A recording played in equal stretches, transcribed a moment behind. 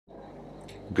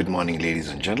Good morning, ladies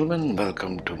and gentlemen.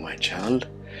 Welcome to my channel.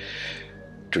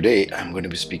 Today, I'm going to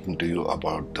be speaking to you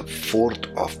about the fourth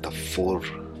of the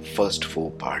first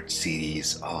four-part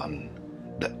series on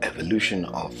the evolution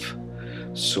of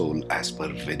soul as per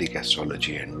Vedic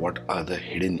astrology and what are the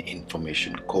hidden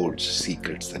information codes,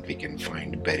 secrets that we can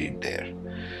find buried there.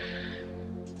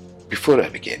 Before I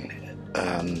begin,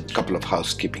 a couple of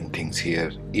housekeeping things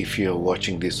here. If you're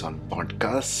watching this on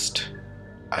podcast,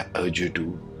 I urge you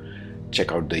to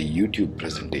check out the YouTube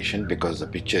presentation because the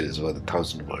picture is worth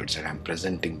 1,000 words and I'm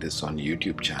presenting this on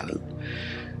YouTube channel.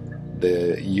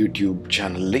 The YouTube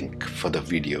channel link for the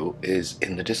video is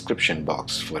in the description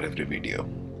box for every video.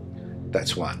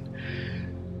 That's one.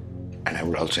 And I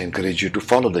would also encourage you to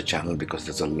follow the channel because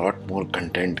there's a lot more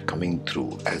content coming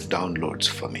through as downloads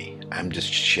for me. I'm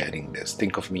just sharing this.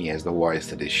 Think of me as the voice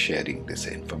that is sharing this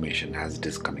information as it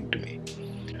is coming to me.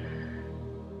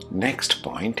 Next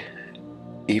point.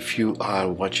 If you are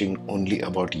watching only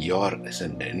about your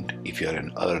ascendant, if you're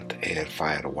an earth, air,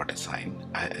 fire, water sign,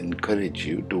 I encourage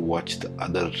you to watch the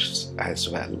others as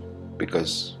well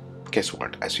because guess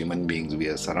what? As human beings, we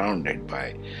are surrounded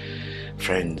by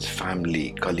friends,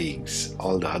 family, colleagues,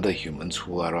 all the other humans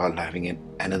who are all having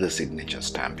another signature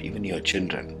stamp, even your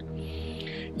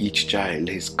children. Each child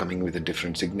is coming with a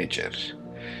different signature.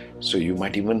 So you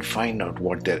might even find out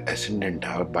what their ascendant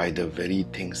are by the very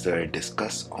things that I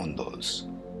discuss on those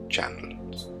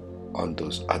channels, on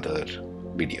those other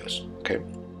videos. Okay.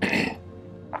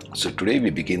 So today we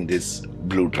begin this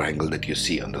blue triangle that you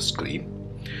see on the screen.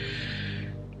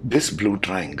 This blue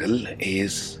triangle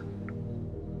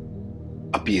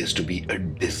appears to be a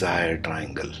desire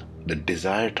triangle, the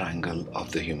desire triangle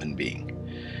of the human being,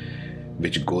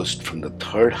 which goes from the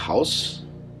 3rd house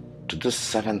to the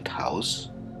 7th house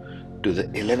to the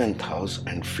 11th house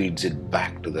and feeds it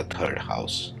back to the 3rd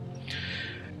house.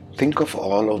 Think of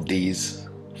all of these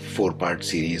 4-part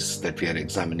series that we are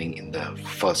examining in the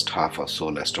first half of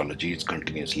soul astrology. It's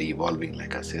continuously evolving,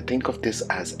 like I say. Think of this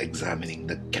as examining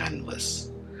the canvas.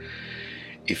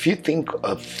 If you think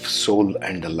of soul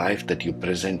and the life that you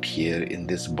present here in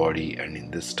this body and in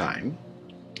this time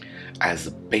as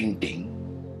a painting,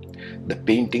 the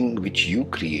painting which you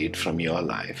create from your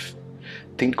life,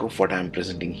 think of what I'm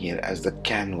presenting here as the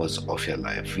canvas of your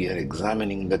life. We are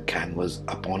examining the canvas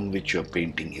upon which your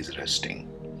painting is resting.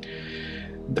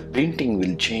 The painting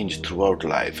will change throughout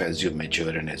life as you mature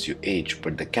and as you age,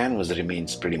 but the canvas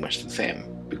remains pretty much the same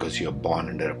because you're born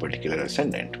under a particular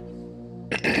ascendant.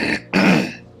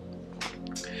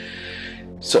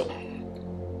 So,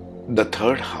 the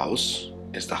 3rd house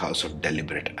is the house of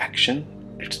deliberate action.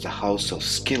 It's the house of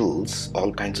skills,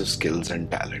 all kinds of skills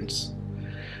and talents.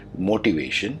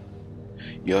 Motivation,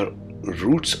 your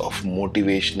roots of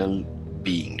motivational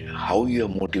being, how you are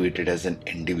motivated as an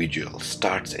individual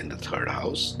starts in the 3rd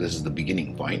house. This is the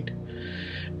beginning point.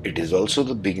 It is also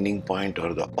the beginning point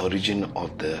or the origin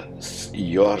of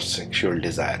your sexual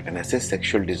desire. When I say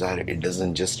sexual desire, it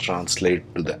doesn't just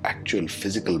translate to the actual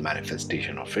physical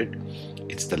manifestation of it.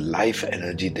 It's the life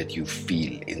energy that you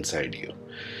feel inside you.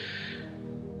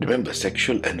 Remember,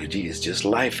 sexual energy is just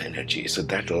life energy. So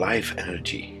that life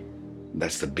energy,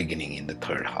 that's the beginning in the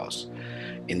 3rd house.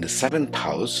 In the 7th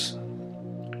house,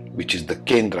 which is the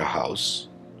Kendra house,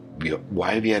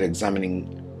 why we are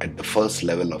examining at the first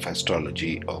level of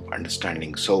astrology of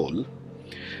understanding soul,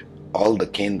 all the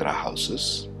Kendra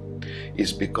houses,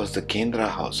 is because the Kendra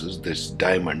houses, this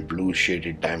diamond, blue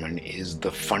shaded diamond, is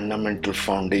the fundamental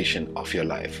foundation of your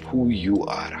life, who you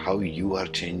are, how you are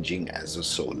changing as a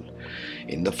soul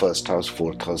in the 1st house,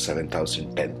 4th house, 7th house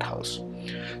and 10th house.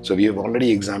 So we have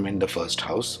already examined the 1st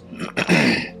house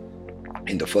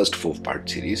in the first 4-part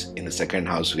series. In the 2nd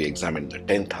house we examined the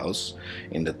 10th house,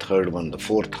 in the 3rd one the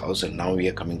 4th house, and now we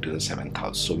are coming to the 7th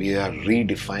house. So we are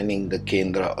redefining the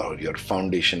Kendra or your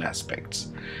foundation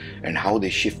aspects and how they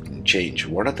shift and change.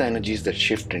 What are the energies that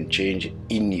shift and change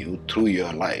in you through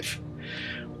your life?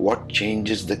 What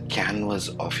changes the canvas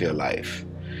of your life?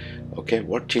 Okay,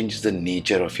 what changes the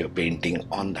nature of your painting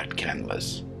on that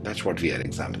canvas? That's what we are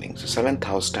examining. So 7th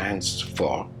house stands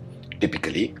for,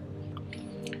 typically,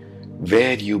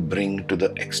 where you bring to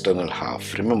the external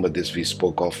half. Remember this, we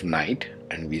spoke of night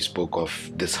and we spoke of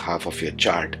this half of your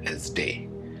chart as day.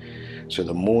 So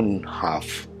the moon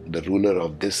half, the ruler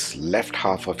of this left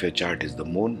half of your chart is the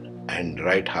moon and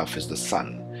right half is the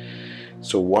sun.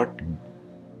 So what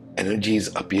energies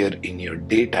appear in your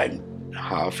daytime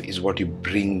half is what you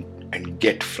bring and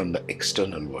get from the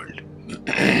external world.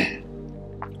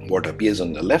 What appears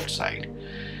on the left side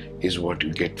is what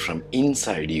you get from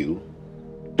inside you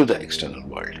to the external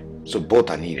world. So both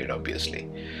are needed, obviously.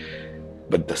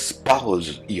 But the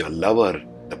spouse, your lover,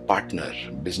 the partner,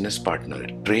 business partner,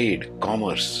 trade,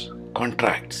 commerce,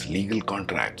 contracts, legal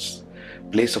contracts,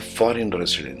 place of foreign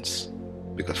residence,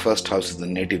 because first house is the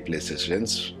native place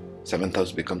residence, seventh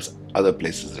house becomes other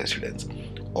places residence.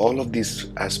 All of these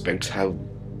aspects have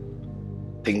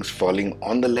things falling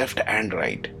on the left and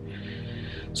right.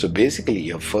 So basically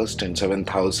your first and seventh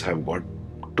house have got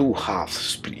two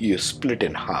halves. You split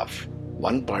in half.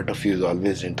 One part of you is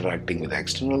always interacting with the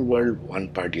external world, one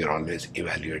part you're always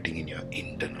evaluating in your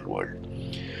internal world.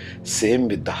 Same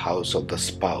with the house of the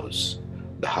spouse,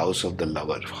 the house of the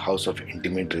lover, house of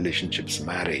intimate relationships,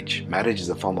 marriage. Marriage is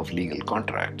a form of legal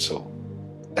contract, so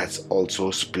that's also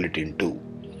split in two.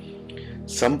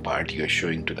 Some part you're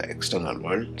showing to the external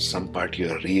world, some part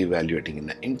you're re-evaluating in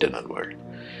the internal world.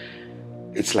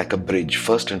 It's like a bridge.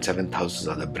 First and seventh houses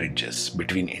are the bridges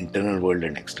between internal world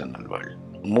and external world.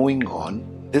 Moving on,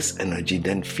 this energy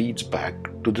then feeds back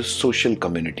to the social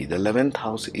community. The 11th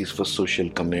house is for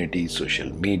social community, social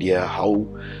media, how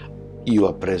you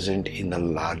are present in the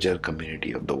larger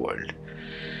community of the world.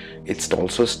 It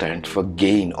also stands for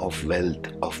gain of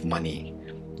wealth, of money,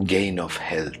 gain of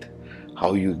health,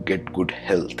 how you get good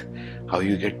health, how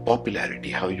you get popularity,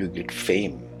 how you get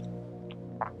fame.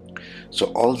 So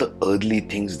all the earthly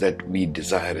things that we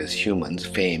desire as humans,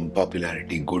 fame,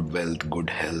 popularity, good wealth, good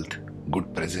health,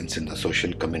 good presence in the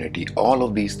social community, all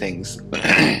of these things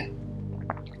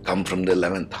come from the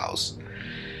 11th house.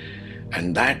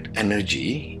 And that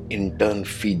energy in turn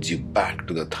feeds you back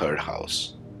to the third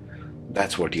house.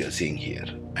 That's what you're seeing here.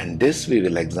 And this we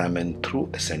will examine through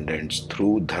ascendants,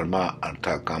 through dharma,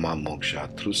 artha, kama,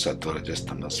 moksha, through sattva, rajas,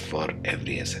 tamas for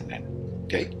every ascendant.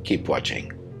 Okay, keep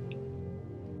watching.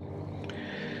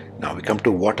 Now we come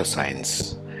to water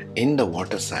signs. In the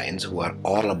water signs who are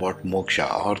all about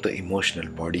moksha or the emotional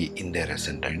body in their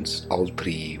ascendants, all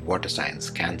three water signs,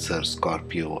 Cancer,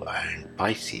 Scorpio and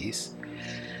Pisces,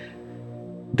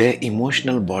 their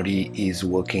emotional body is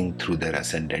working through their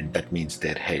ascendant, that means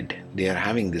their head. They are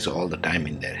having this all the time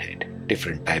in their head.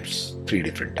 Different types, three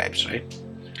different types, right?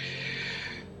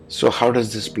 So how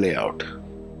does this play out?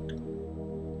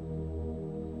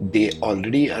 They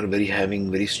already are having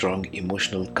very strong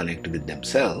emotional connect with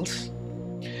themselves.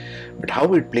 But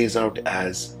how it plays out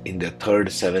as in their 3rd,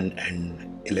 7th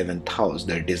and 11th house,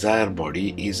 their desire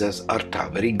body is as Artha,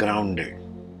 very grounded.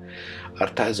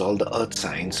 Artha is all the earth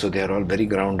signs, so they are all very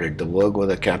grounded. The Virgo,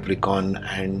 the Capricorn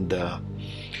and the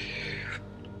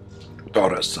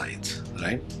Taurus signs,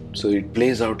 right? So it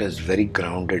plays out as very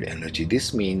grounded energy.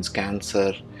 This means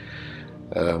Cancer,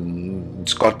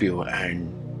 Scorpio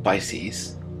and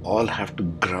Pisces all have to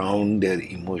ground their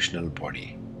emotional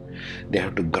body. They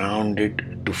have to ground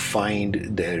it to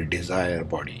find their desire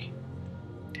body.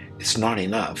 It's not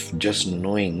enough just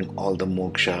knowing all the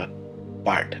moksha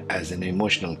part as an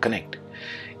emotional connect.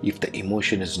 If the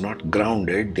emotion is not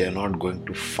grounded, they are not going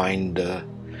to find the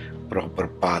proper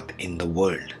path in the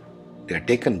world. They are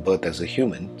taken birth as a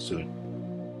human, so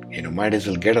might as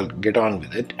well get on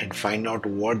with it and find out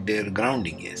what their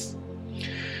grounding is.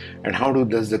 And how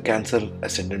does the Cancer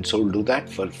ascendant soul do that?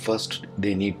 First,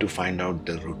 they need to find out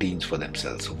the routines for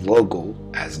themselves. Virgo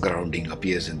as grounding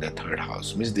appears in the 3rd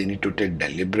house, means they need to take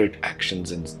deliberate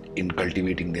actions in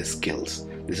cultivating their skills.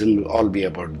 This will all be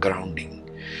about grounding.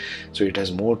 So it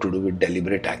has more to do with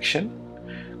deliberate action,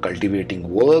 cultivating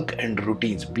work and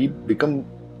routines. Become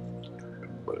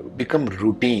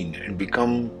routine and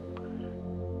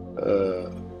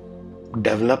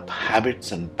develop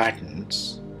habits and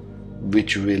patterns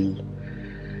which will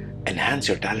enhance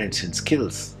your talents and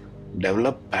skills.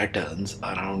 Develop patterns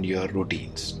around your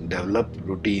routines. Develop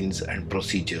routines and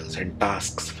procedures and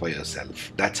tasks for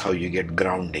yourself. That's how you get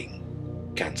grounding,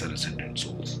 Cancer ascendant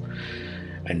souls.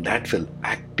 And that will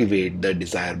activate the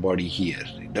desire body here.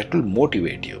 That will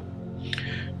motivate you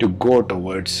to go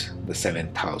towards the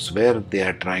 7th house, where they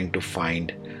are trying to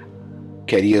find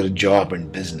career, job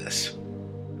and business.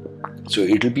 So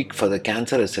it will be for the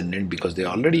Cancer ascendant, because they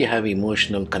already have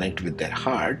emotional connect with their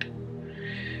heart.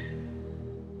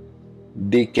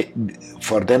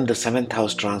 For them, the 7th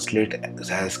house translates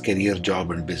as career,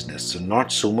 job and business. So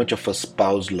not so much of a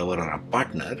spouse, lover or a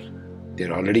partner.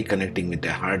 They're already connecting with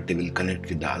their heart. They will connect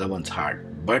with the other one's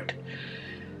heart. But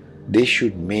they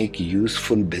should make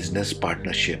useful business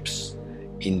partnerships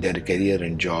in their career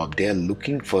and job. They are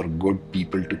looking for good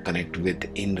people to connect with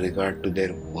in regard to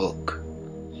their work,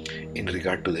 in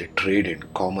regard to their trade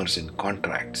and commerce and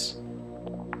contracts,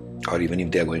 or even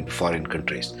if they are going to foreign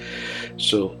countries.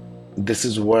 So this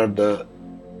is where the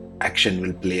action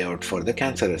will play out for the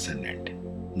Cancer ascendant.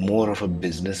 More of a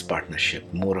business partnership,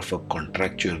 more of a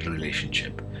contractual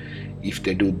relationship. If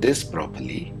they do this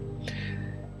properly,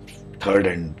 third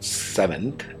and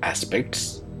seventh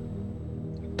aspects,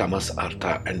 Tamas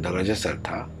Artha and the Rajas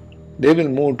Artha, they will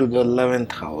move to the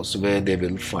 11th house where they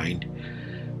will find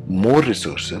more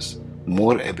resources,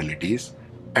 more abilities,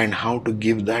 and how to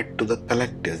give that to the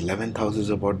collective. 11th house is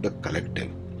about the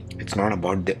collective. It's not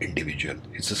about the individual.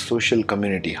 It's a social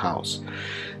community house.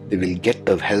 They will get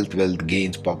the health, wealth,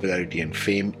 gains, popularity, and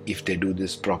fame if they do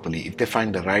this properly. If they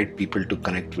find the right people to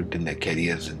connect with in their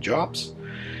careers and jobs,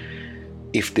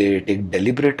 if they take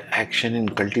deliberate action in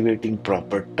cultivating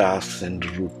proper tasks and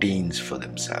routines for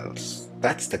themselves.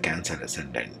 That's the Cancer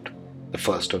ascendant, the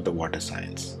first of the water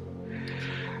signs.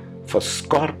 For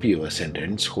Scorpio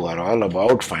ascendants who are all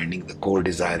about finding the core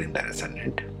desire in their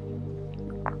ascendant,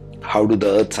 how do the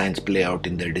earth signs play out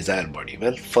in their desire body?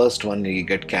 Well, first one, you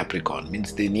get Capricorn,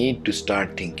 means they need to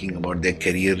start thinking about their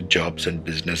career, jobs and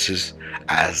businesses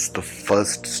as the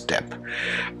first step.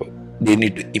 They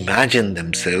need to imagine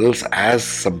themselves as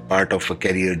some part of a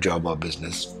career, job or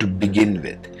business to begin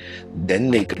with.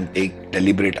 Then they can take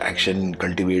deliberate action in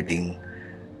cultivating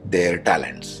their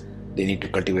talents. They need to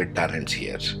cultivate talents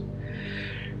here.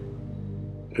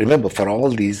 Remember, for all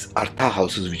these Artha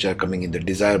houses which are coming in the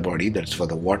desire body, that's for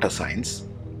the water signs,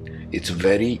 it's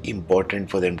very important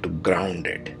for them to ground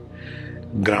it.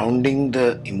 Grounding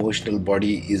the emotional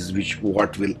body is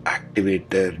what will activate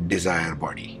their desire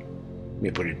body. Let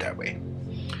me put it that way.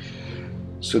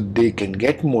 So they can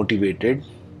get motivated,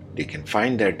 they can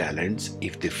find their talents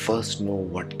if they first know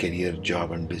what career,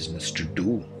 job and business to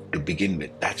do to begin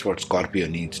with. That's what Scorpio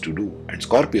needs to do. And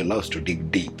Scorpio loves to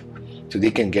dig deep. So they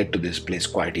can get to this place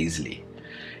quite easily.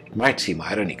 It might seem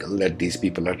ironical that these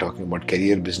people are talking about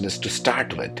career, business to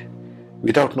start with,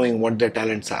 without knowing what their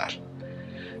talents are.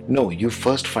 No, you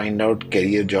first find out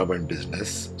career, job and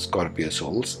business, Scorpio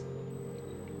souls.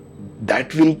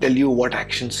 That will tell you what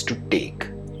actions to take.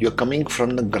 You're coming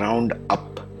from the ground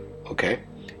up, okay?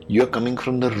 You're coming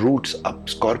from the roots up.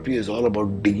 Scorpio is all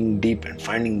about digging deep and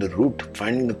finding the root,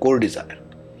 finding the core desire.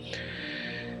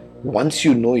 Once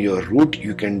you know your root,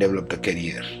 you can develop the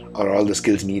career or all the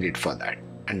skills needed for that.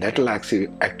 And that will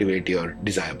activate your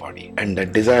desire body. And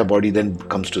that desire body then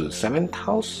comes to the 7th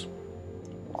house.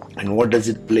 And what does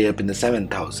it play up in the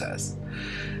 7th house as?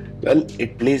 Well,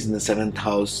 it plays in the 7th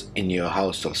house in your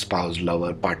house of spouse,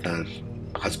 lover, partner,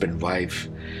 husband, wife,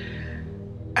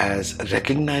 as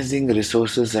recognizing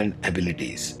resources and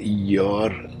abilities.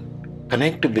 You're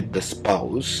connected with the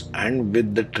spouse and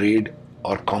with the trade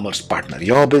or commerce partner,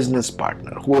 your business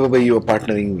partner, whoever you're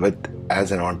partnering with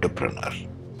as an entrepreneur,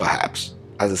 perhaps,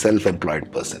 as a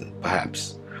self-employed person,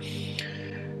 perhaps.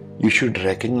 You should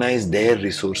recognize their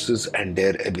resources and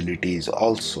their abilities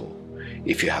also.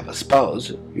 If you have a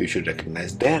spouse, you should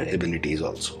recognize their abilities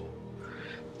also.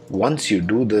 Once you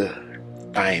do the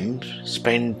time,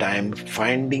 spend time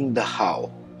finding the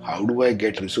how. How do I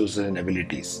get resources and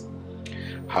abilities?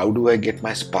 How do I get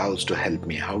my spouse to help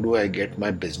me? How do I get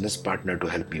my business partner to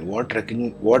help me?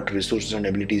 What resources and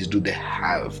abilities do they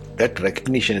have? That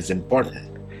recognition is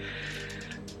important.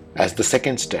 As the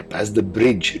second step, as the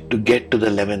bridge to get to the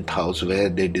 11th house where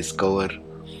they discover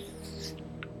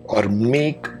or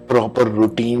make proper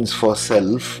routines for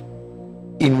self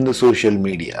in the social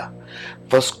media.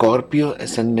 For Scorpio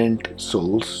ascendant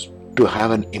souls to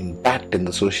have an impact in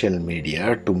the social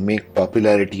media, to make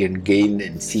popularity and gain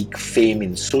and seek fame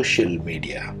in social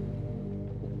media,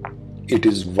 it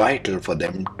is vital for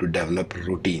them to develop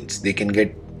routines. They can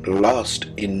get lost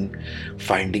in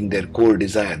finding their core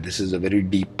desire. This is a very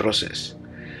deep process.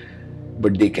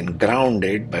 But they can ground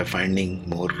it by finding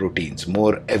more routines,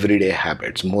 more everyday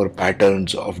habits, more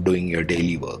patterns of doing your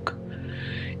daily work.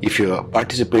 If you are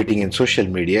participating in social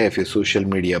media, if you're a social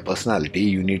media personality,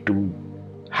 you need to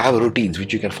have routines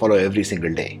which you can follow every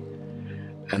single day.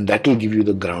 And that will give you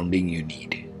the grounding you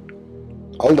need.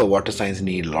 All the water signs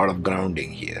need a lot of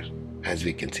grounding here, as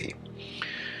we can see.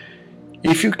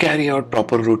 If you carry out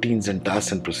proper routines and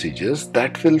tasks and procedures,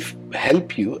 that will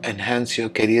help you enhance your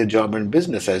career, job and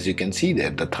business, as you can see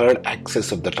there, the third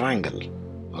axis of the triangle.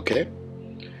 Okay?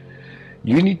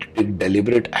 You need to take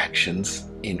deliberate actions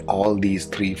in all these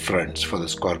three fronts for the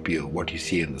Scorpio, what you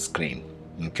see on the screen.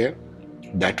 Okay?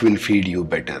 That will feed you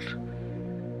better.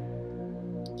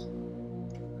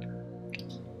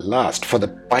 Last, for the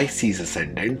Pisces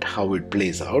ascendant, how it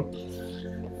plays out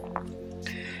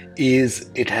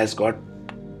is it has got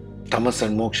Tamas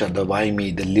and Moksha, the why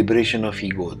me, the liberation of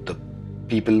ego. The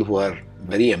people who are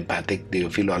very empathic, they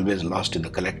feel always lost in the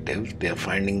collective. They are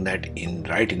finding that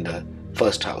right in the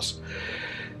first house.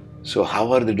 So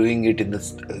how are they doing it in the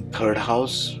third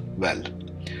house? Well,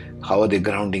 how are they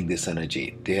grounding this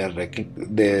energy? They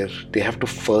have to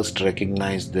first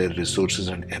recognize their resources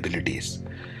and abilities.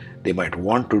 They might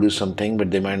want to do something,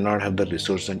 but they might not have the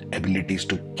resource and abilities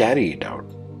to carry it out.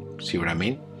 See what I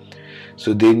mean?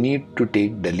 So they need to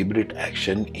take deliberate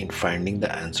action in finding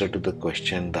the answer to the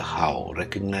question, the how.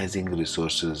 Recognizing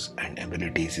resources and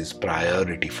abilities is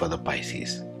priority for the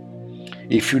Pisces.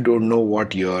 If you don't know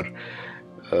what your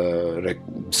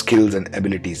skills and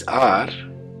abilities are,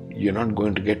 you're not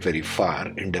going to get very far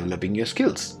in developing your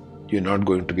skills. You're not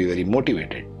going to be very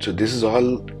motivated. So this is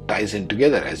all ties in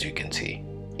together, as you can see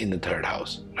in the third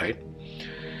house, right?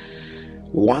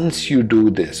 Once you do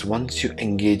this, once you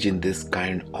engage in this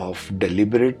kind of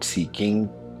deliberate seeking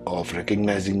of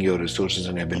recognizing your resources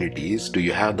and abilities, do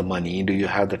you have the money? Do you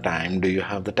have the time? Do you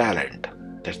have the talent?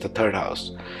 That's the third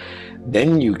house.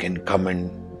 Then you can come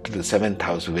into the seventh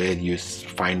house, where you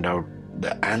find out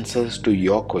the answers to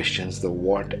your questions, the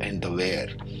what and the where.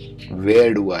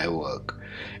 Where do I work?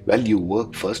 Well, you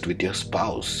work first with your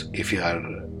spouse. If you are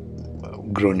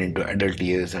grown into adult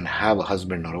years and have a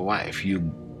husband or a wife,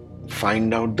 you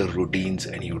find out the routines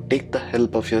and you take the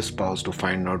help of your spouse to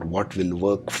find out what will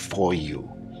work for you.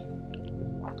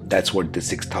 That's what the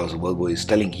sixth house Virgo is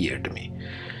telling here to me.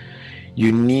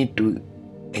 You need to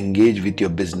engage with your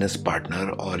business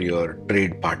partner or your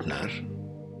trade partner.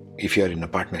 If you are in a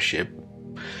partnership,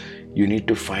 you need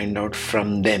to find out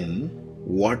from them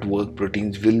what work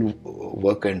routines will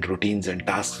work and routines and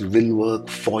tasks will work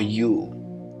for you,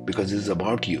 because this is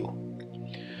about you.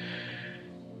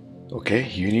 Okay,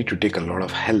 you need to take a lot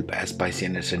of help as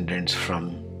Piscean ascendants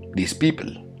from these people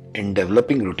in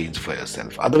developing routines for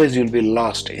yourself. Otherwise, you'll be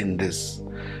lost in this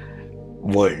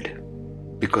world,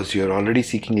 because you're already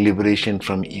seeking liberation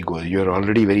from ego. You're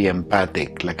already very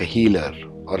empathic, like a healer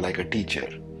or like a teacher.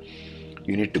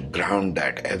 You need to ground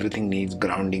that. Everything needs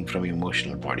grounding from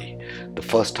emotional body. The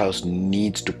first house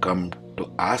needs to come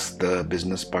to ask the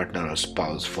business partner or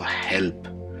spouse for help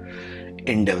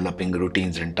in developing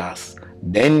routines and tasks.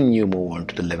 Then you move on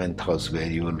to the 11th house, where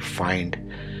you will find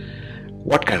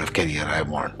what kind of career I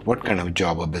want, what kind of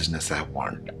job or business I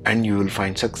want, and you will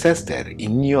find success there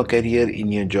in your career,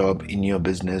 in your job, in your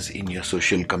business, in your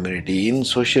social community, in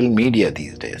social media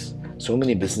these days. So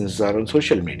many businesses are on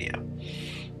social media.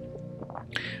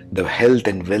 The health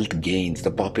and wealth gains,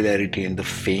 the popularity and the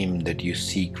fame that you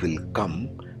seek will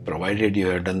come, provided you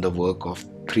have done the work of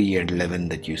 3 and 11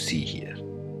 that you see here.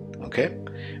 Okay?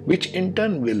 Which in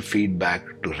turn will feed back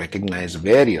to recognize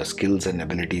where your skills and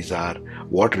abilities are,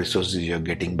 what resources you're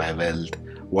getting by wealth,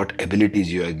 what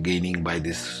abilities you are gaining by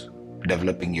this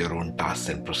developing your own tasks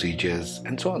and procedures,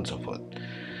 and so on and so forth.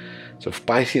 So if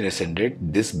Piscean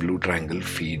ascendant, this blue triangle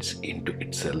feeds into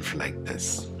itself like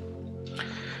this.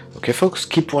 Okay folks,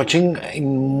 keep watching.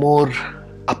 In more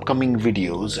upcoming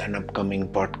videos and upcoming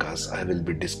podcasts, I will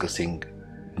be discussing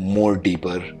more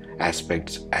deeper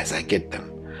aspects as I get them.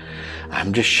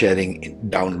 I'm just sharing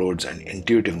downloads and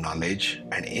intuitive knowledge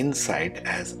and insight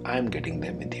as I'm getting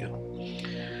them with you.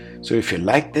 So if you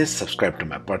like this, subscribe to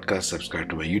my podcast, subscribe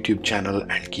to my YouTube channel,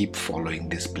 and keep following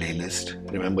this playlist.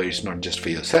 Remember, it's not just for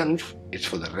yourself, it's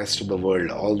for the rest of the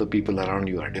world. All the people around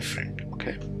you are different,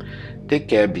 okay? Take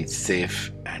care, be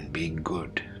safe, and be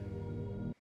good.